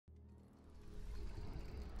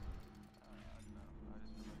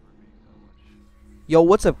Yo,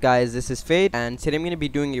 what's up guys, this is Fade, and today I'm going to be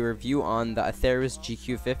doing a review on the Atheris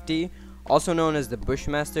GQ50, also known as the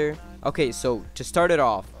Bushmaster. Okay, so to start it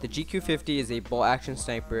off, the GQ50 is a bolt action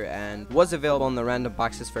sniper and was available in the random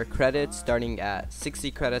boxes for credits, starting at 60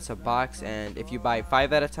 credits a box, and if you buy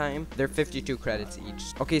 5 at a time, they're 52 credits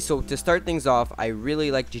each. Okay, so to start things off, I really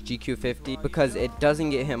like the GQ50 because it doesn't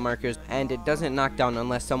get hit markers and it doesn't knock down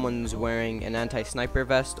unless someone's wearing an anti-sniper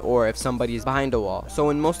vest or if somebody's behind a wall. So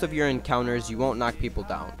in most of your encounters, you won't knock people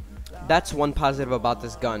down. That's one positive about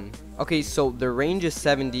this gun. Okay, so the range is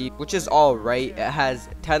 70, which is alright. It has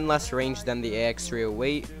 10 less range than the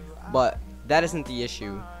AX308, but that isn't the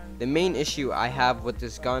issue. The main issue I have with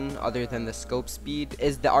this gun, other than the scope speed,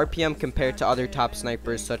 is the RPM compared to other top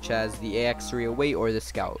snipers such as the AX308 or the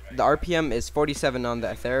Scout. The RPM is 47 on the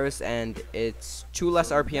Atheris, and it's 2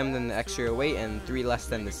 less RPM than the X308 and 3 less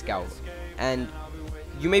than the Scout. And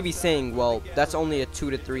you may be saying, well, that's only a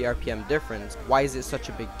 2 to 3 RPM difference. Why is it such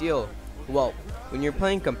a big deal? Well, when you're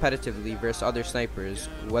playing competitively versus other snipers,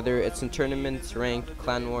 whether it's in tournaments, ranked,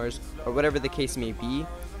 clan wars, or whatever the case may be,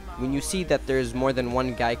 when you see that there's more than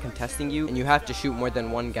one guy contesting you and you have to shoot more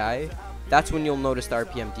than one guy, that's when you'll notice the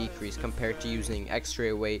RPM decrease compared to using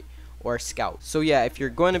X308 or Scout. So yeah, if you're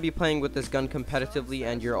going to be playing with this gun competitively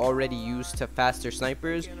and you're already used to faster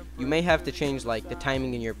snipers, you may have to change like the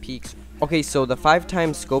timing in your peaks. Okay, so the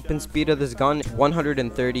 5x scope and speed of this gun is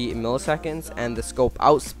 130 milliseconds and the scope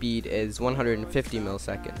out speed is 150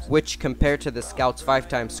 milliseconds, which compared to the Scout's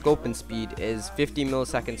 5x scope and speed is 50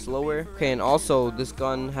 milliseconds slower. Okay, and also this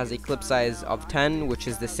gun has a clip size of 10, which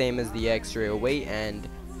is the same as the X308 and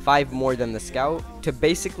 5 more than the Scout. To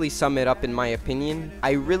basically sum it up, in my opinion,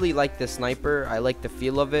 I really like the sniper, I like the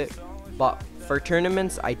feel of it, but for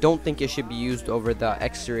tournaments, I don't think it should be used over the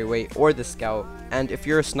X308 or the Scout. And if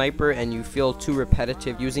you're a sniper and you feel too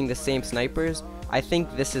repetitive using the same snipers, I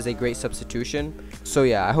think this is a great substitution. So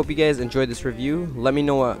yeah, I hope you guys enjoyed this review. Let me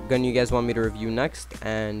know what gun you guys want me to review next,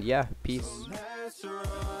 and yeah, peace.